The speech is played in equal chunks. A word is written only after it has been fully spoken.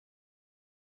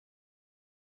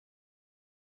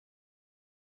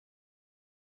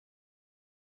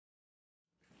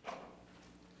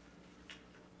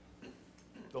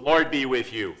Lord be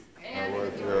with you. And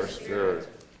with your spirit.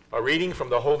 A reading from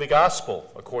the Holy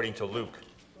Gospel according to Luke.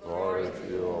 Glory to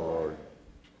you, Lord.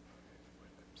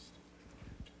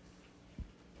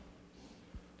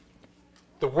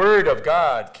 The word of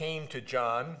God came to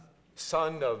John,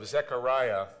 son of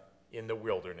Zechariah, in the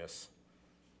wilderness.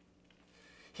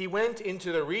 He went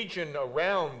into the region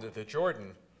around the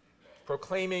Jordan,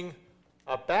 proclaiming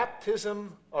a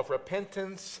baptism of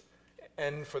repentance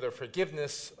and for the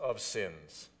forgiveness of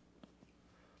sins.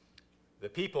 The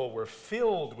people were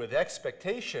filled with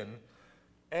expectation,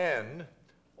 and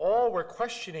all were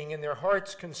questioning in their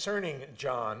hearts concerning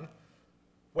John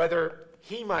whether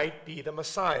he might be the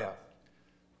Messiah.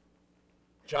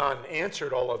 John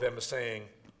answered all of them, saying,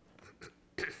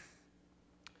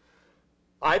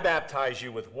 I baptize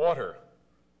you with water,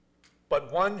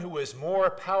 but one who is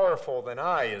more powerful than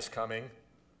I is coming.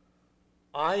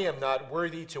 I am not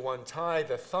worthy to untie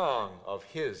the thong of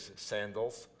his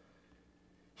sandals.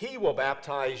 He will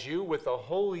baptize you with the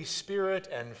Holy Spirit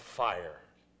and fire.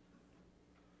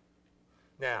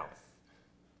 Now,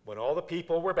 when all the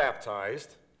people were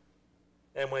baptized,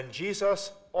 and when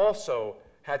Jesus also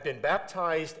had been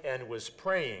baptized and was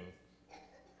praying,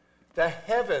 the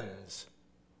heavens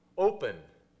opened,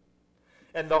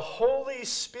 and the Holy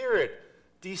Spirit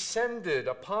descended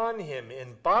upon him in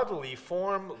bodily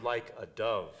form like a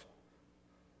dove.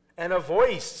 And a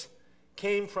voice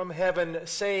came from heaven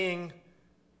saying,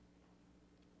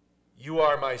 You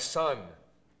are my Son,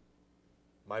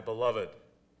 my beloved.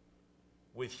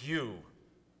 With you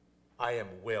I am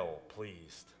well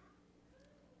pleased.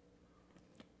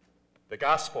 The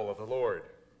Gospel of the Lord.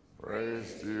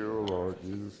 Praise to you, Lord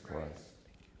Jesus Christ.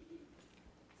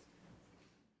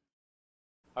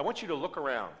 I want you to look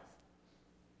around.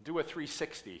 Do a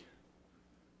 360.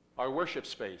 Our worship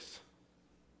space.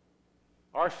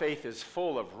 Our faith is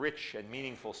full of rich and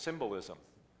meaningful symbolism.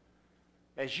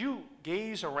 As you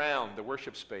gaze around the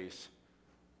worship space,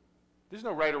 there's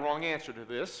no right or wrong answer to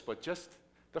this, but just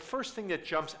the first thing that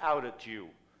jumps out at you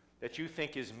that you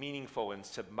think is meaningful and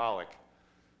symbolic,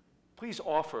 please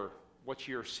offer what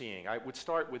you're seeing. I would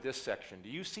start with this section. Do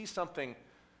you see something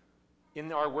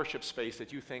in our worship space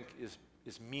that you think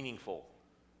is meaningful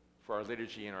for our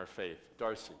liturgy and our faith?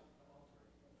 Darcy?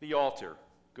 The altar.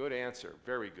 Good answer.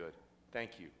 Very good.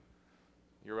 Thank you.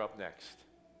 You're up next.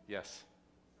 Yes.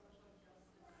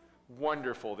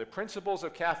 Wonderful. The principles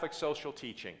of Catholic social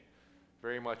teaching.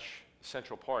 Very much a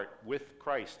central part with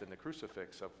Christ and the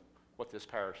crucifix of what this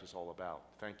parish is all about.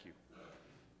 Thank you.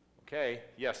 Okay.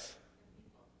 Yes.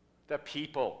 The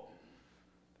people.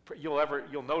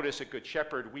 You'll notice at Good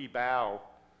Shepherd we bow.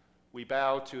 We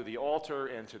bow to the altar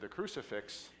and to the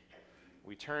crucifix.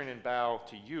 We turn and bow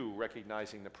to you,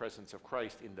 recognizing the presence of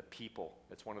Christ in the people.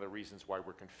 That's one of the reasons why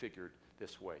we're configured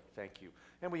this way. Thank you.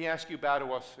 And we ask you bow to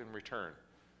us in return.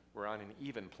 We're on an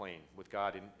even plane with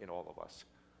God in all of us.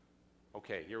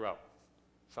 Okay, you're up.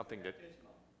 Something that...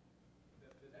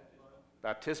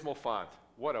 Baptismal font.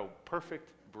 What a perfect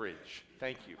bridge.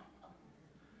 Thank you.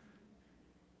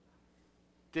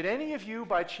 Did any of you,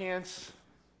 by chance,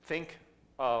 think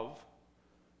of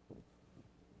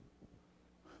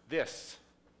this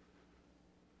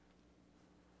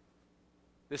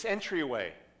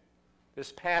entryway,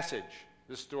 this passage,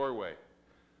 this doorway?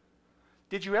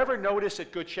 Did you ever notice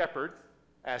at Good Shepherd,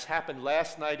 as happened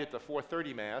last night at the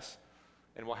 4:30 Mass,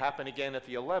 and will happen again at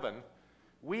the 11,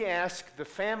 we ask the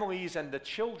families and the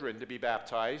children to be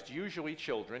baptized, usually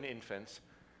children, infants,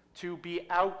 to be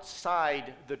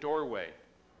outside the doorway.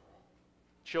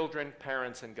 Children,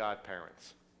 parents, and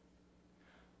godparents.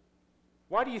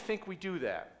 Why do you think we do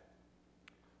that?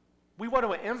 We want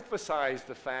to emphasize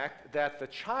the fact that the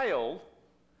child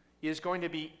is going to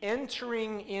be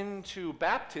entering into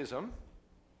baptism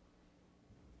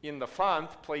in the font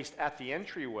placed at the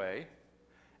entryway,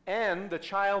 and the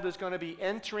child is going to be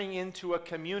entering into a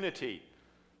community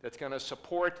that's going to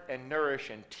support and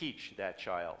nourish and teach that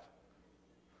child.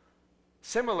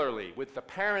 Similarly, with the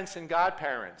parents and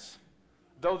godparents,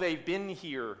 though they've been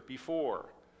here before,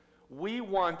 we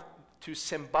want to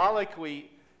symbolically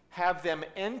have them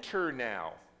enter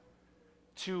now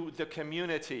to the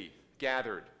community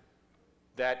gathered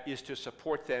that is to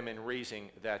support them in raising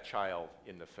that child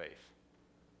in the faith.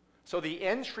 So the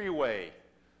entryway,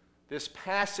 this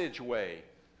passageway,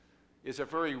 is a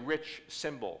very rich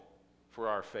symbol for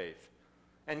our faith.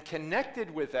 And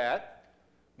connected with that,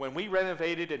 when we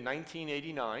renovated in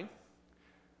 1989,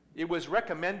 it was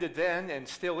recommended then, and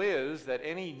still is, that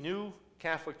any new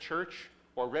Catholic church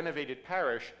or renovated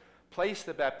parish place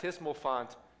the baptismal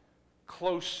font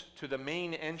close to the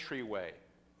main entryway,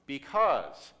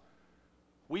 because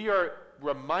We are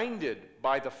reminded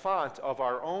by the font of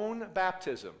our own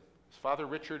baptism, as Father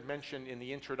Richard mentioned in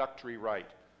the introductory rite.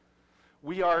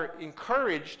 We are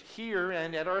encouraged here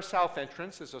and at our south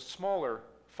entrance, as a smaller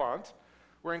font,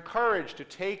 we're encouraged to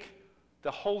take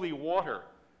the holy water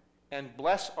and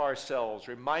bless ourselves,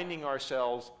 reminding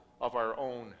ourselves of our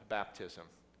own baptism.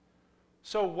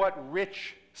 So what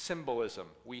rich symbolism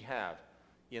we have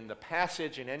in the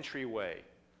passage and entryway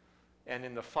and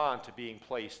in the font being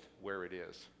placed where it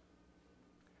is.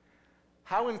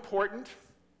 How important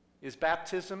is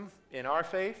baptism in our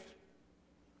faith?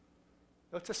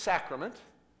 It's a sacrament,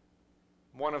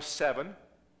 one of 7,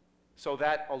 so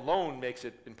that alone makes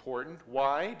it important.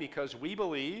 Why? Because we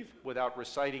believe, without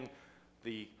reciting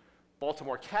the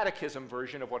Baltimore Catechism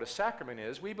version of what a sacrament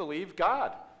is, we believe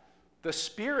God, the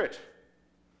Spirit,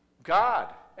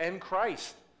 God, and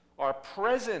Christ are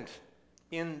present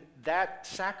in that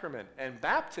sacrament. And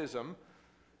baptism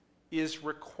is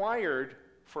required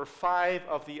for 5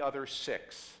 of the other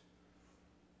 6.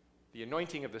 The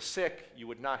anointing of the sick, you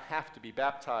would not have to be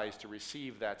baptized to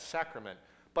receive that sacrament.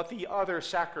 But the other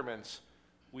sacraments,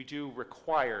 we do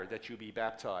require that you be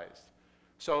baptized.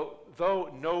 So though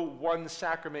no one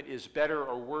sacrament is better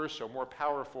or worse or more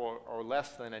powerful or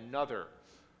less than another,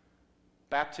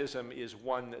 baptism is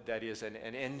one that is an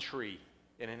entry,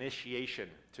 an initiation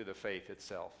to the faith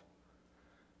itself.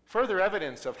 Further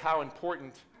evidence of how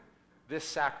important this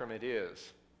sacrament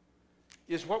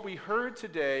is what we heard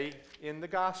today in the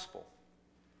gospel.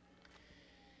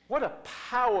 What a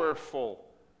powerful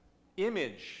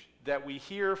image that we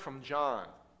hear from John.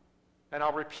 And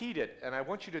I'll repeat it, and I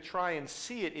want you to try and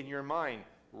see it in your mind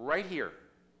right here.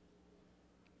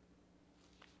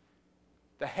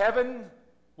 The heaven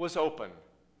was open,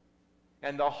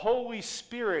 and the Holy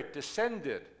Spirit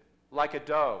descended like a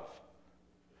dove,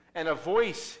 and a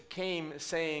voice came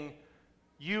saying,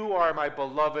 "You are my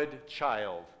beloved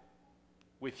child.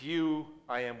 With you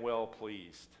I am well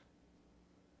pleased."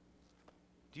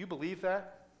 Do you believe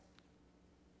that?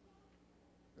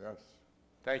 Yes.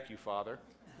 Thank you, Father.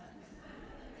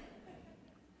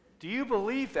 Do you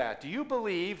believe that? Do you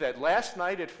believe that last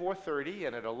night at 4:30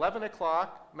 and at 11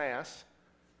 o'clock Mass,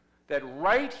 that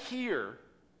right here,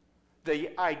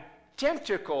 the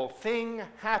identical thing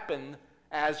happened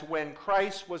as when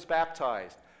Christ was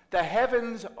baptized? The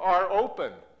heavens are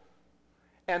open,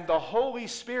 and the Holy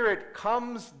Spirit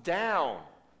comes down,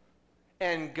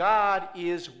 and God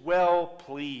is well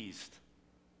pleased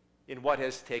in what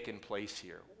has taken place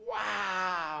here.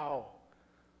 Wow!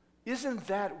 Isn't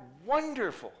that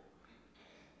wonderful?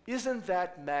 Isn't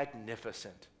that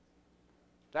magnificent?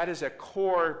 That is a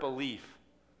core belief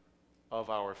of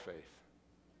our faith.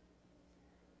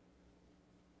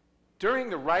 During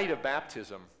the rite of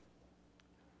baptism,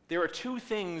 there are 2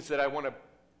 things that I want to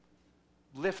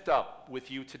lift up with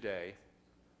you today.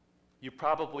 You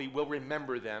probably will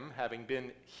remember them, having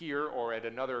been here or at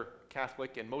another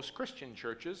Catholic and most Christian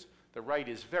churches. The rite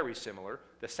is very similar.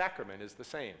 The sacrament is the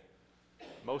same.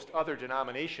 Most other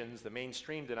denominations, the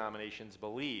mainstream denominations,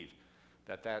 believe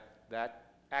that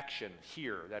action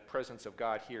here, that presence of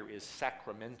God here, is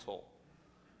sacramental.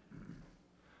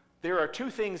 There are 2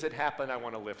 things that happen I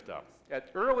want to lift up.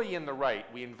 Early in the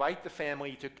rite, we invite the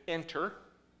family to enter,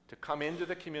 to come into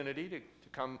the community, to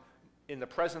come in the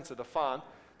presence of the font,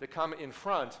 to come in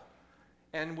front,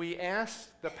 and we ask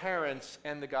the parents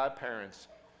and the godparents,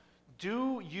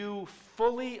 do you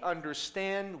fully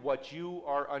understand what you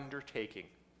are undertaking?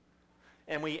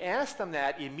 And we ask them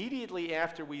that immediately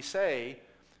after we say,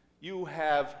 you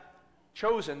have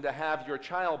chosen to have your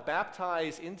child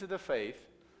baptized into the faith,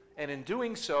 and in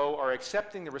doing so are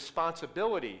accepting the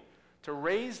responsibility to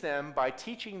raise them by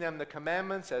teaching them the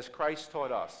commandments as Christ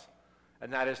taught us.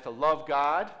 And that is to love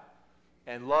God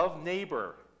and love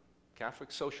neighbor.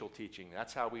 Catholic social teaching,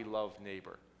 that's how we love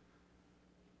neighbor.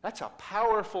 That's a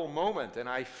powerful moment, and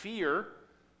I fear,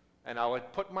 and I'll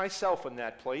put myself in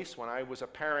that place when I was a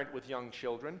parent with young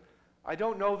children, I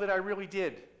don't know that I really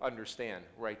did understand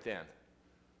right then.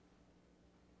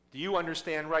 Do you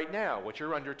understand right now what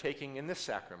you're undertaking in this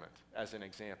sacrament, as an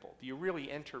example? Do you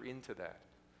really enter into that?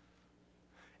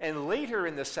 And later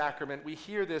in the sacrament, we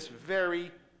hear this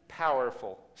very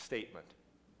powerful statement.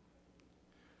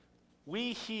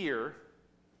 We hear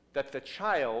that the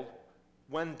child,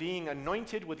 when being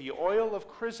anointed with the oil of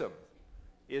chrism,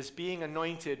 is being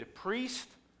anointed priest,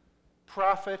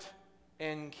 prophet,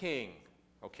 and king.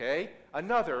 Okay?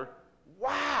 Another,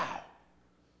 wow!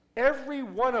 Every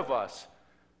one of us,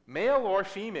 male or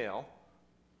female,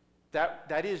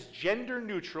 that is gender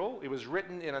neutral. It was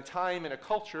written in a time in a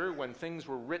culture when things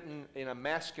were written in a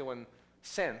masculine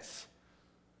sense.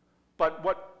 But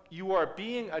what you are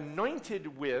being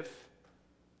anointed with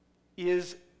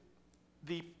is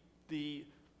the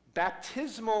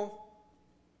baptismal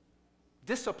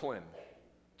discipline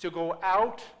to go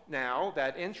out now.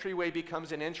 That entryway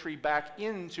becomes an entry back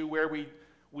into where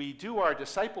we do our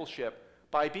discipleship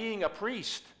by being a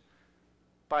priest,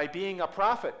 by being a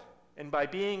prophet, and by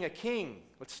being a king.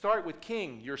 Let's start with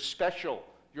king. You're special.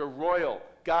 You're royal.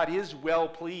 God is well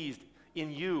pleased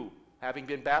in you, having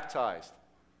been baptized.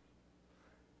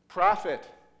 Prophet.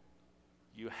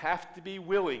 You have to be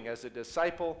willing as a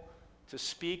disciple to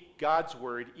speak God's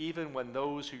word even when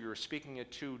those who you're speaking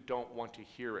it to don't want to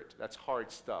hear it. That's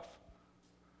hard stuff.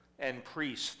 And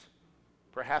priest.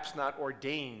 Perhaps not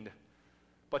ordained,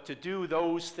 but to do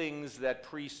those things that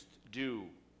priests do,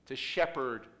 to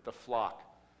shepherd the flock,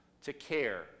 to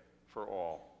care for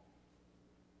all.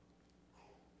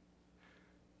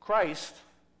 Christ,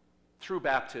 through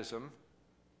baptism,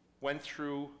 went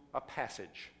through a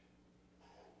passage.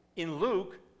 In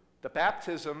Luke, the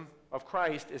baptism of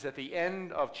Christ is at the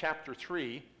end of chapter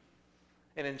 3,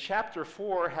 and in chapter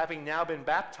 4, having now been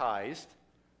baptized,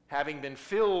 having been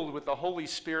filled with the Holy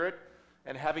Spirit,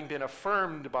 and having been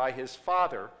affirmed by his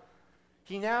Father,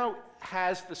 he now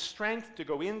has the strength to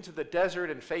go into the desert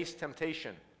and face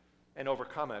temptation and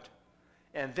overcome it.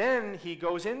 And then he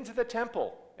goes into the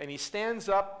temple and he stands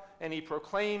up and he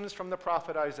proclaims from the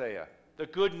prophet Isaiah the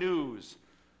good news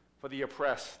for the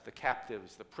oppressed, the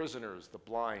captives, the prisoners, the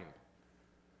blind.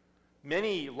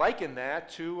 Many liken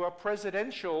that to a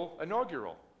presidential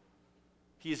inaugural.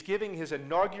 He is giving his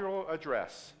inaugural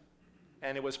address,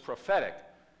 and it was prophetic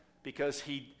because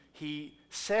he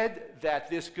said that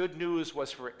this good news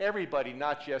was for everybody,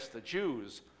 not just the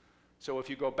Jews. So if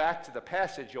you go back to the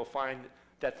passage, you'll find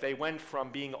that they went from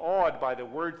being awed by the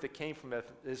words that came from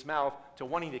his mouth to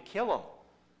wanting to kill him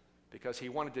because he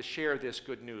wanted to share this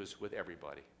good news with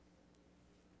everybody.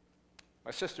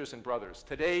 My sisters and brothers,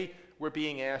 today we're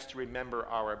being asked to remember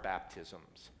our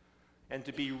baptisms and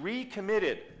to be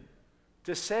recommitted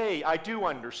to say, I do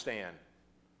understand,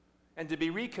 and to be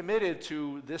recommitted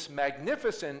to this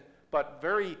magnificent but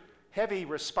very heavy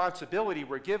responsibility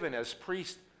we're given as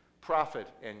priest, prophet,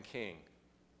 and king.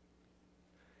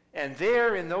 And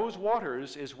there in those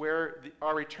waters is where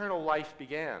our eternal life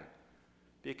began.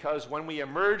 Because when we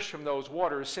emerged from those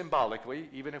waters symbolically,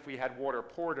 even if we had water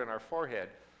poured on our forehead,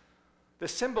 the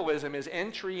symbolism is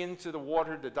entry into the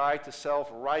water to die to self,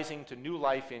 rising to new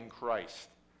life in Christ.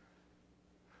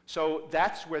 So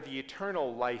that's where the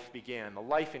eternal life began. The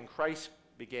life in Christ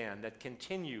began that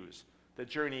continues. The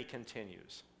journey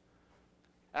continues.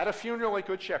 At a funeral at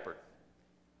Good Shepherd,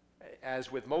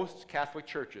 as with most Catholic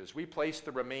churches, we place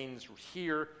the remains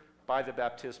here by the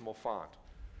baptismal font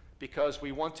because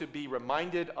we want to be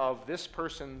reminded of this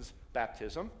person's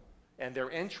baptism and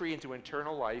their entry into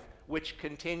eternal life, which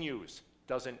continues,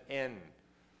 doesn't end.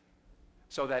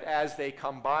 So that as they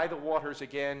come by the waters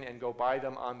again and go by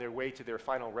them on their way to their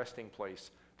final resting place,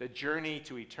 the journey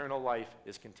to eternal life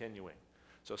is continuing.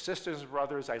 So sisters and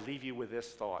brothers, I leave you with this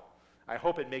thought. I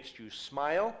hope it makes you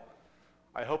smile.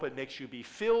 I hope it makes you be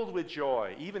filled with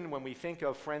joy, even when we think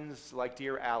of friends like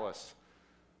dear Alice,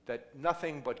 that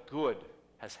nothing but good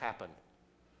has happened.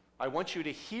 I want you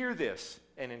to hear this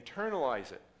and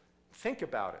internalize it. Think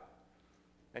about it.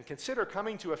 And consider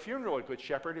coming to a funeral at Good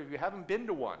Shepherd if you haven't been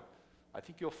to one. I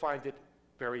think you'll find it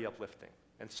very uplifting.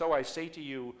 And so I say to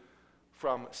you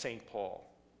from St. Paul,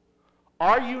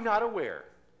 are you not aware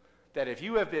that if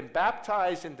you have been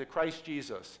baptized into Christ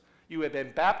Jesus, you have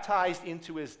been baptized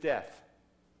into his death?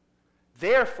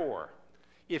 Therefore,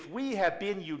 if we have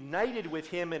been united with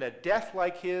him in a death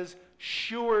like his,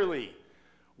 surely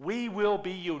we will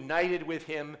be united with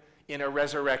him in a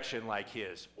resurrection like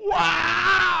his.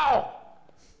 Wow!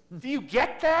 Do you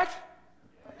get that?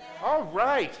 All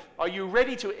right. Are you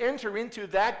ready to enter into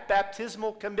that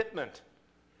baptismal commitment?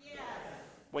 Yes.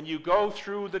 When you go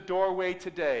through the doorway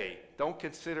today, don't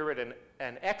consider it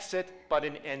an exit, but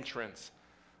an entrance,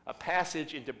 a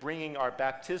passage into bringing our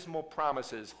baptismal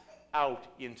promises out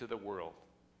into the world.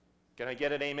 Can I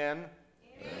get an amen?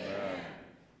 Amen.